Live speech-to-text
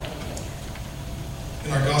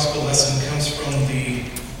And our gospel lesson comes from the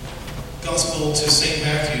Gospel to St.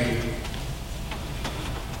 Matthew.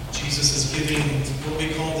 Jesus is giving what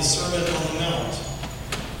we call the Sermon on the Mount,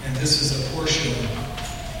 and this is a portion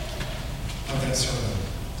of that sermon.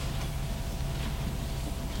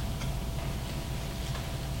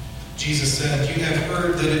 Jesus said, "You have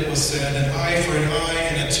heard that it was said, an eye for an eye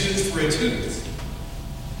and a tooth for a tooth.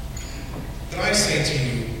 But I say to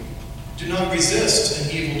you, do not resist an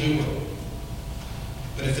evildoer.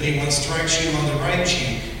 But if anyone strikes you on the right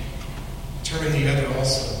cheek, turn the other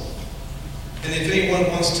also. And if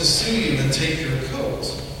anyone wants to sue you and take your coat,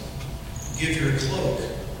 give your cloak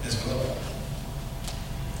as well.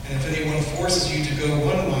 And if anyone forces you to go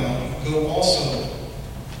 1 mile, go also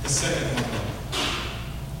the second mile.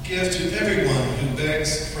 Give to everyone who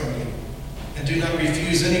begs from you, and do not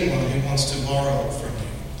refuse anyone who wants to borrow from you.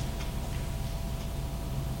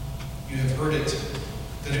 You have heard it,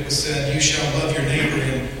 that it was said, you shall love your neighbor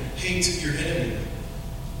and hate your enemy.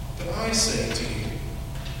 But I say to you,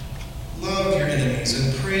 love your enemies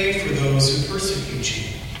and pray for those who persecute you,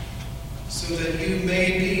 so that you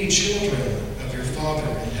may be children of your Father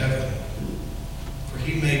in heaven. For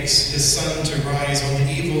he makes his sun to rise on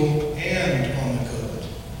the evil and on the good,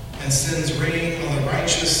 and sends rain on the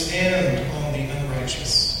righteous and on the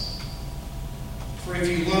unrighteous. For if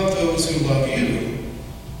you love those who love you,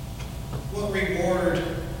 what reward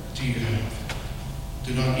do you have?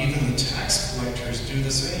 Do not even the tax collectors do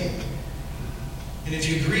the same? And if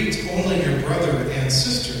you greet only your brother and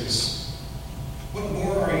sisters, what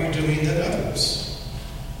more are you doing than others?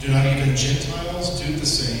 Do not even Gentiles do the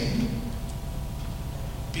same?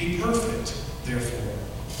 Be perfect, therefore,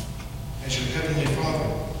 as your heavenly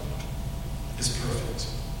Father is perfect."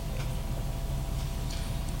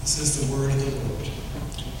 This is the word of the Lord.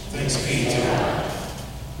 Thanks be to God.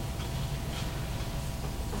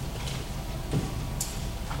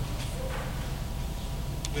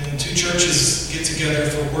 When two churches get together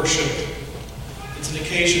for worship, it's an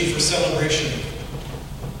occasion for celebration.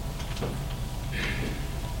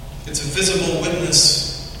 It's a visible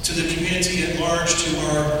witness to the community at large, to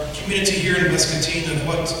our community here in Muscatine, of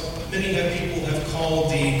what many people have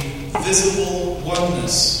called the visible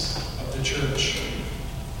oneness of the church.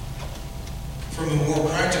 From a more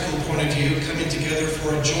practical point of view, coming together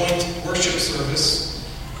for a joint worship service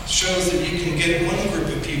shows that you can get one group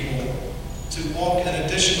of people to walk an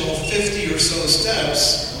additional 50 or so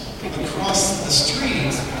steps across the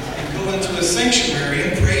street and go into a sanctuary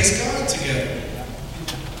and praise God together.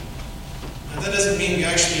 Now, that doesn't mean we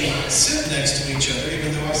actually sit next to each other,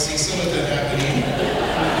 even though I see some of that happening.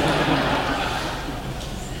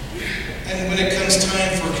 And when it comes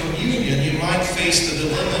time for communion, you might face the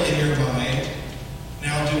dilemma in your mind.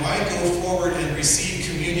 Now, do I go forward and receive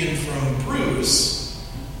communion from Bruce?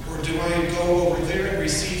 Or do I go over there and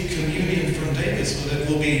receive communion from David so that it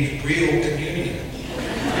will be real communion?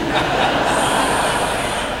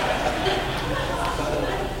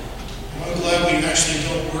 I'm glad we actually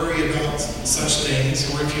don't worry about such things,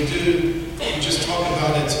 or if you do, you just talk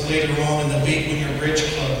about it later on in the week when your bridge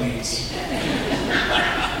club meets.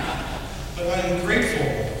 But I'm grateful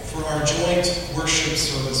for our joint worship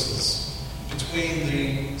services. Between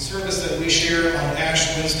the service that we share on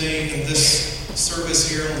Ash Wednesday and this service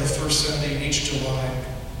here on the first Sunday of each July,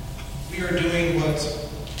 we are doing what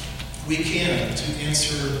we can to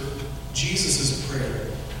answer Jesus' prayer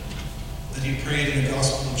that he prayed in the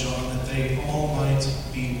Gospel of John, that they all might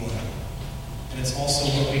be one. And it's also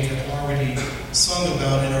what we have already sung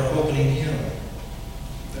about in our opening hymn,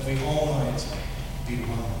 that we all might be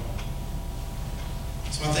one.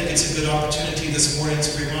 So I think it's a good opportunity this morning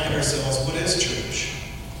to remind ourselves, what is church?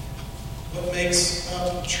 What makes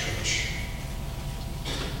up church?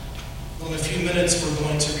 Well, in a few minutes, we're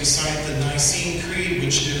going to recite the Nicene Creed,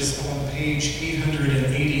 which is on page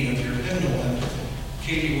 880 of your hymnal. And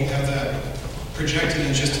Katie will have that projected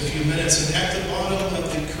in just a few minutes. And at the bottom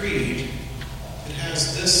of the Creed, it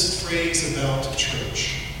has this phrase about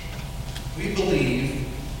church. We believe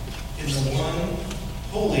in the one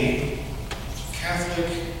holy, Catholic,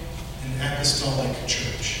 and Apostolic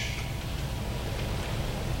Church.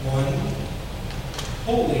 One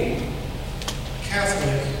holy,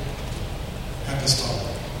 Catholic, Apostolic.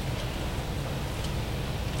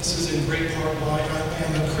 This is in great part why I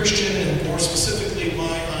am a Christian, and more specifically why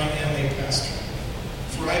I am a pastor.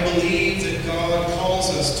 For I believe that God calls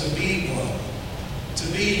us to be one, to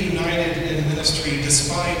be united in ministry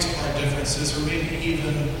despite our differences, or maybe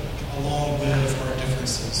even along with our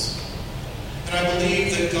differences. And I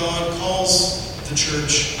believe that God calls the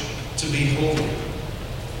church to be holy,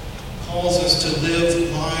 calls us to live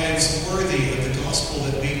lives worthy of the gospel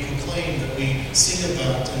that we proclaim. proclaim, that we sing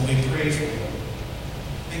about, and we pray for.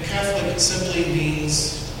 And Catholic simply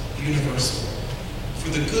means universal. For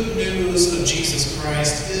the good news of Jesus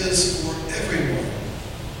Christ is for everyone,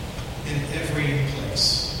 in every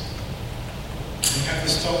place. And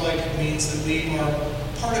apostolic means that we are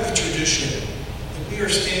part of a tradition, that we are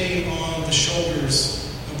standing on the shoulders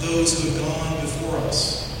of those who have gone before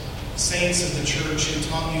us, saints of the church who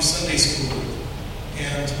taught you Sunday school.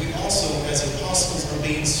 And we also, as apostles, are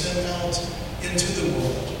being sent out into the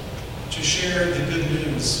world to share the good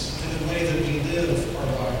news in the way that we live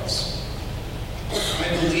our lives. I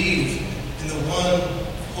believe in the one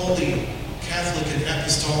holy Catholic and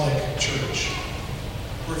Apostolic Church.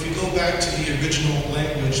 Or if you go back to the original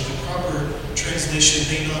language, the proper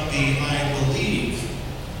translation may not be I believe,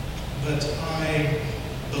 but I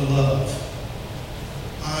beloved.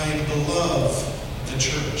 I beloved the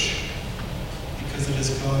church because it is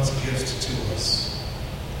God's gift to us.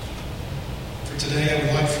 For today, I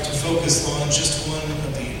would like to focus on just one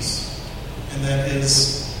of these, and that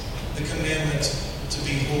is the commandment to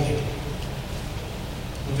be holy.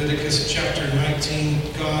 Leviticus chapter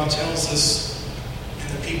 19, God tells us and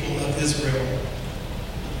the people of Israel,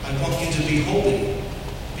 I want you to be holy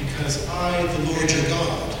because I, the Lord your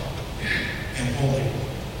God, am holy.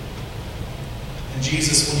 And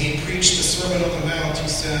Jesus, when he preached the Sermon on the Mount, he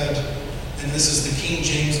said, and this is the King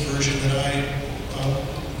James Version that I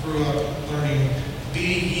grew up learning, be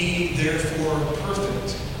ye therefore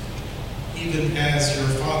perfect, even as your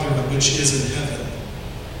Father which is in heaven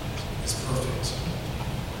is perfect.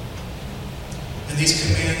 And these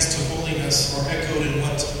commands to holiness are echoed in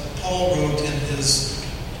what Paul wrote in his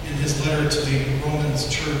letter to the Romans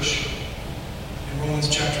church. In Romans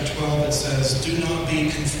chapter 12 it says, do not be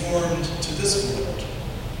conformed to this world,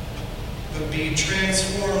 but be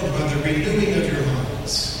transformed by the renewing of your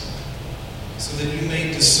minds, so that you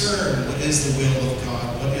may discern what is the will of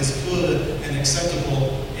God, what is good and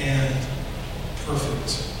acceptable and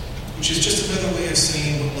perfect. Which is just another way of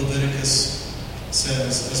saying what Leviticus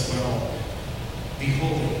says as well. Be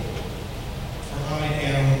holy, for I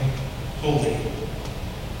am holy,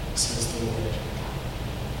 says the Lord.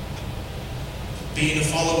 Being a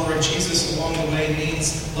follower of Jesus along the way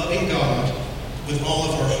means loving God with all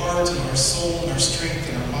of our heart and our soul and our strength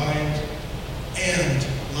and our mind, and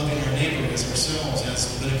loving our neighbor as ourselves,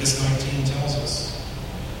 as Leviticus 19 tells us.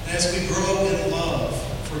 And as we grow in love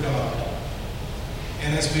for God,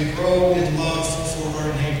 and as we grow in love for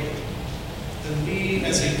our neighbor, then we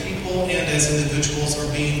as a people and as individuals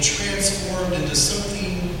are being transformed into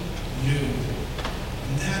something new.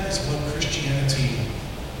 And that is what Christianity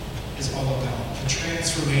is all about. The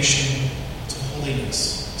transformation to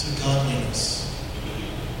holiness, to godliness.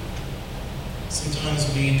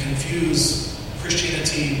 Sometimes we confuse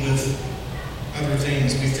Christianity with other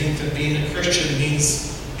things. We think that being a Christian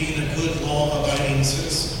means being a good law-abiding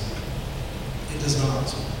citizen. It does not.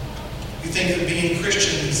 We think that being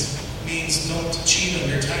Christians means don't cheat on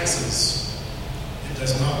your taxes. It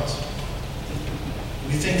does not.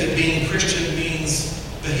 We think that being Christian means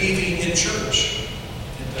behaving in church.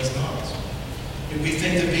 It does not. We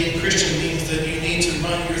think that being Christian means that you need to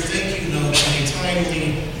write your thank you note in a timely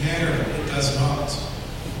manner. It does not.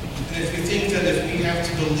 And if we think that if we have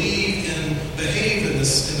to believe and behave in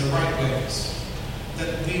the right ways,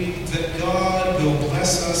 that God will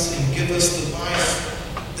bless us and give us the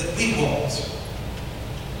life that we want.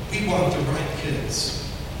 We want the right kids.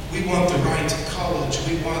 We want the right college.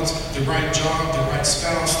 We want the right job, the right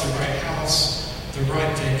spouse, the right house, the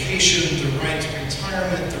right vacation, the right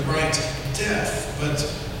retirement, the right death. But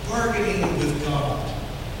bargaining with God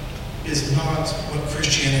is not what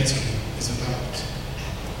Christianity is about.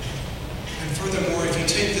 And furthermore, if you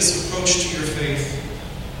take this approach to your faith,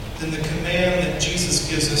 then the command that Jesus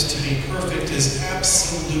gives us to be perfect is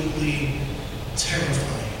absolutely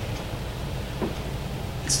terrifying.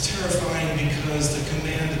 It's terrifying because the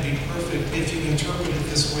command to be perfect, if you interpret it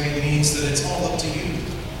this way, means that it's all up to you.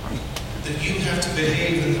 That you have to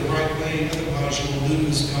behave in the right way, otherwise you will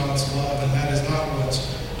lose God's love, and that is not what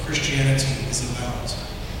Christianity is about.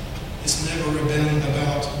 It's never been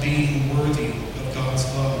about being worthy of God's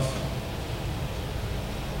love.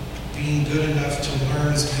 Being good enough to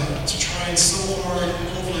learn, to try so hard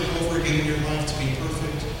over and over again in your life to be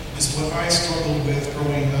perfect is what I struggled with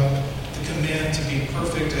growing up. The command to be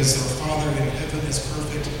perfect as our Father in heaven is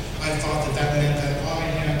perfect. I thought that meant that I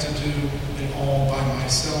had to do it all by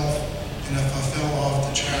myself. And if I fell off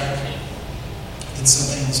the track, then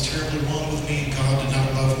something was terribly wrong with me and God did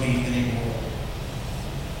not love me anymore.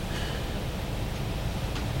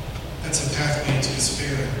 That's a pathway to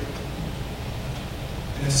despair.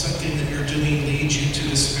 And if something that you're doing leads you to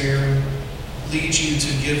despair, leads you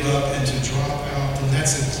to give up and to drop out, then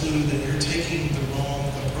that's a clue that you're taking the wrong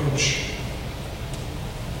approach.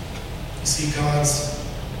 You see, God's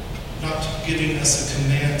not giving us a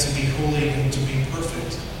command to be holy and to be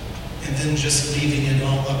perfect, and then just leaving it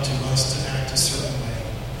all up to us to act a certain way.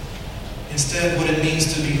 Instead, what it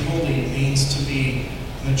means to be holy means to be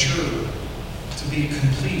mature, to be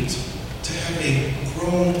complete, to have a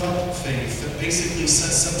grown-up faith that basically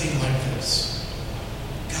says something like this: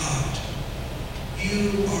 God,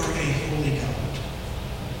 you are a holy God,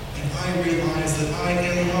 and I realize that I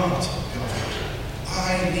am not God.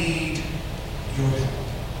 I need your help.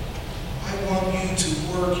 I want you to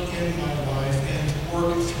work in my life and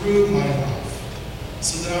work through my life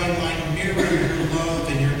so that I might mirror your love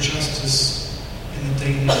and your justice in the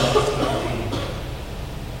daily life that I lead.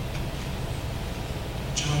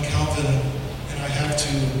 John Calvin, and I have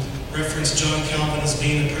to reference John Calvin as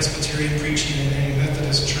being a Presbyterian preaching in a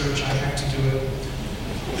Methodist church. I have to do it.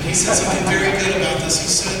 But he said something very good about this. He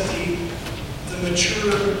said the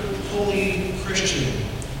mature, holy Christian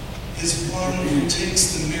is one who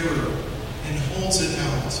takes the mirror and holds it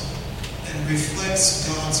out and reflects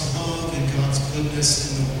God's love and God's goodness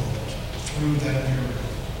in the world through that mirror.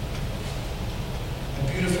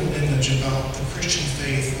 A beautiful image about the Christian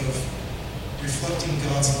faith of reflecting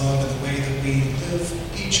God's love in the way that we live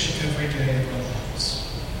each and every day of our lives.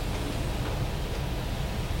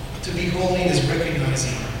 To be holy is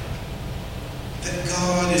recognizing that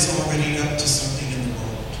God is already up to something in the world.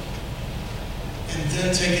 And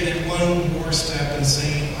then taking it one more step and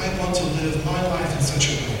saying, I want to live my life in such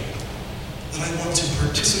a way that I want to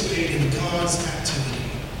participate in God's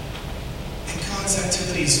activity. And God's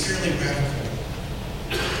activity is fairly radical.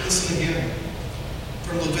 Listen again.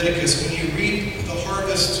 From Leviticus, when you reap the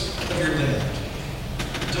harvest of your land,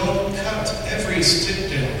 don't cut every stick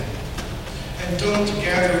down. And don't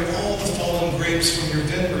gather all the fallen grapes from your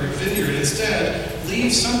vineyard. Instead,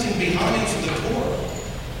 leave something behind for the poor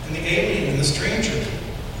and the alien and the stranger.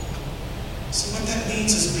 So what that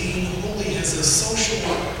means is being holy has a social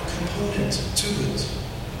component to it.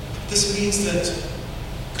 This means that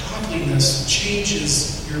godliness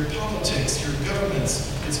changes your politics, your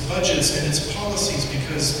governments, its budgets, and its policies,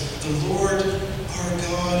 because the Lord our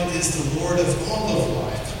God is the Lord of all of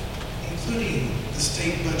life, including the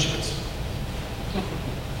state budget.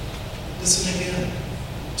 Listen again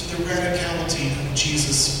to the radicality of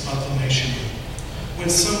Jesus' proclamation. When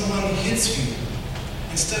someone hits you,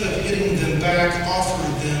 instead of hitting them back, offer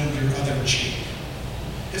them your other cheek.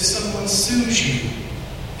 If someone sues you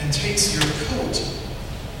and takes your coat,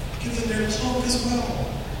 give them their cloak as well.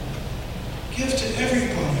 Give to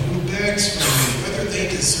everyone who begs from you, whether they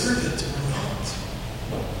deserve it or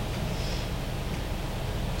not.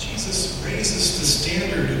 Jesus raises the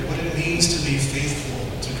standard of what it means to be faithful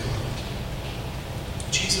to God.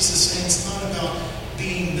 Jesus is saying it's not about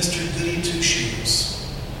being Mr. Goody Two-Shoes.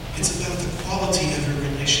 It's about the quality of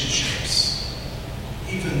your relationships,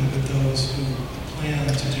 even with those who plan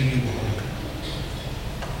to do you harm.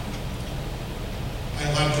 I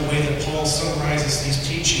like the way that Paul summarizes these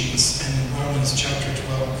teachings in Romans chapter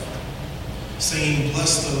 12, saying,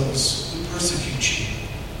 bless those who persecute you.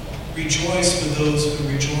 Rejoice with those who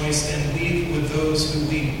rejoice, and weep with those who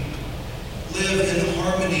weep. Live in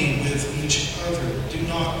harmony with each other. Do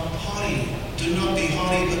not be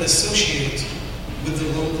haughty, but associate with the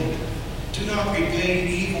lowly. Do not repay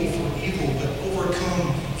evil for evil, but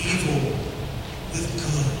overcome evil with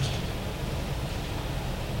good.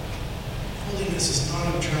 Holiness is not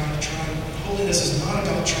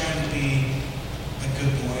about trying to be a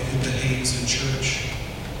good boy who behaves in church.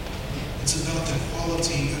 It's about the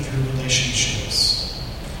quality of your relationships.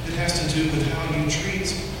 It has to do with how you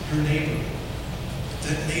treat your neighbor.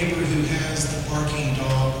 That neighbor who has the barking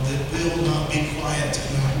dog that will not be quiet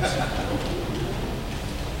tonight.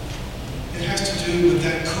 It has to do with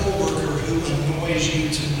that coworker who annoys you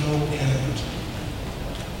to no end.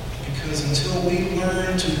 Because until we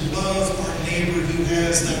learn to love our neighbor who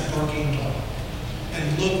has that barking dog,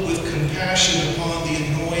 and look with compassion upon the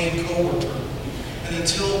annoying coworker, and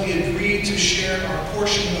until we agree to share our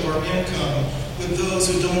portion of our income with those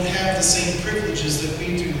who don't have the same privileges that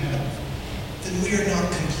we do have, then we are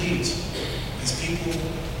not complete as people,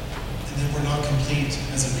 and then we're not complete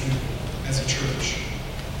as a people, as a church.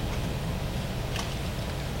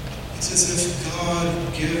 It's as if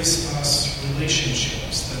God gives us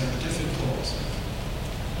relationships that are difficult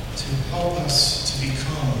to help us to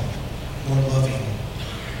become more loving,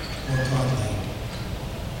 more godly,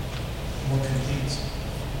 more complete.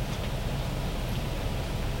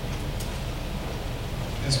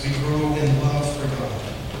 As we grow in love for God,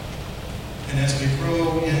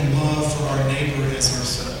 prioritize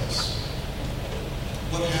ourselves,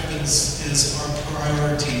 what happens is our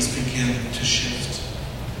priorities begin to shift.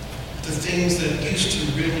 The things that used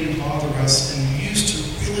to really bother us and used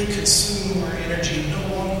to really consume our energy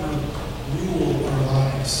no longer rule our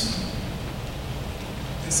lives.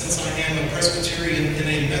 And since I am a Presbyterian in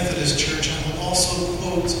a Methodist church, I will also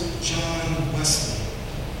quote John Wesley,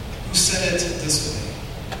 who said it this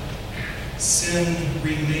way: "Sin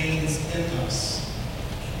remains in us,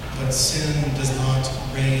 but sin does not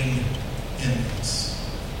reign in us."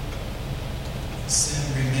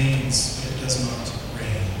 Sin remains, but it does not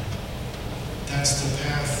reign. That's the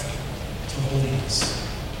path to holiness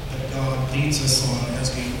that God leads us on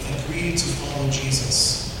as we agree to follow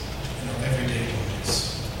Jesus in our everyday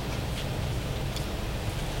lives.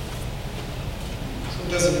 So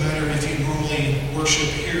it doesn't matter if you normally worship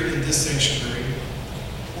here in this sanctuary,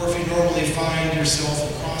 or if you normally find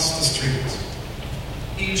yourself across the street.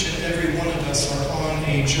 Each and every one of us are on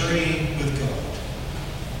a journey with God.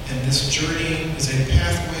 And this journey is a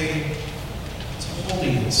pathway to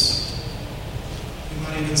holiness. We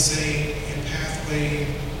might even say a pathway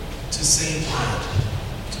to sainthood,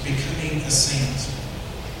 to becoming a saint.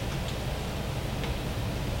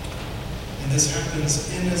 And this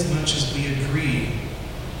happens in as much as we agree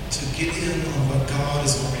to get in on what God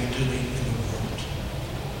is already doing in the world.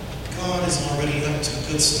 God is already up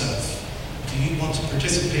to good stuff. Do you want to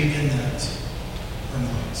participate in that or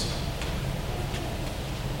not?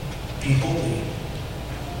 Be holy,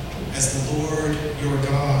 as the Lord your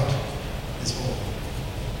God is holy.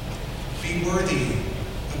 Be worthy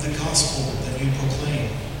of the gospel that you proclaim.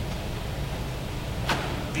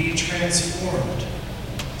 Be transformed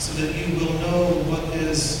so that you will know what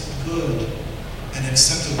is good and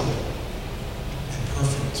acceptable and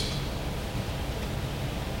perfect.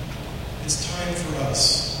 It's time for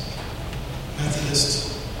us,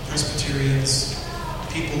 Methodists, Presbyterians,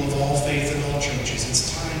 people of all faith and all churches,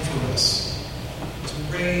 it's time for us to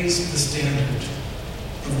raise the standard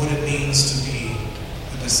of what it means to be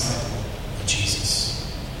a disciple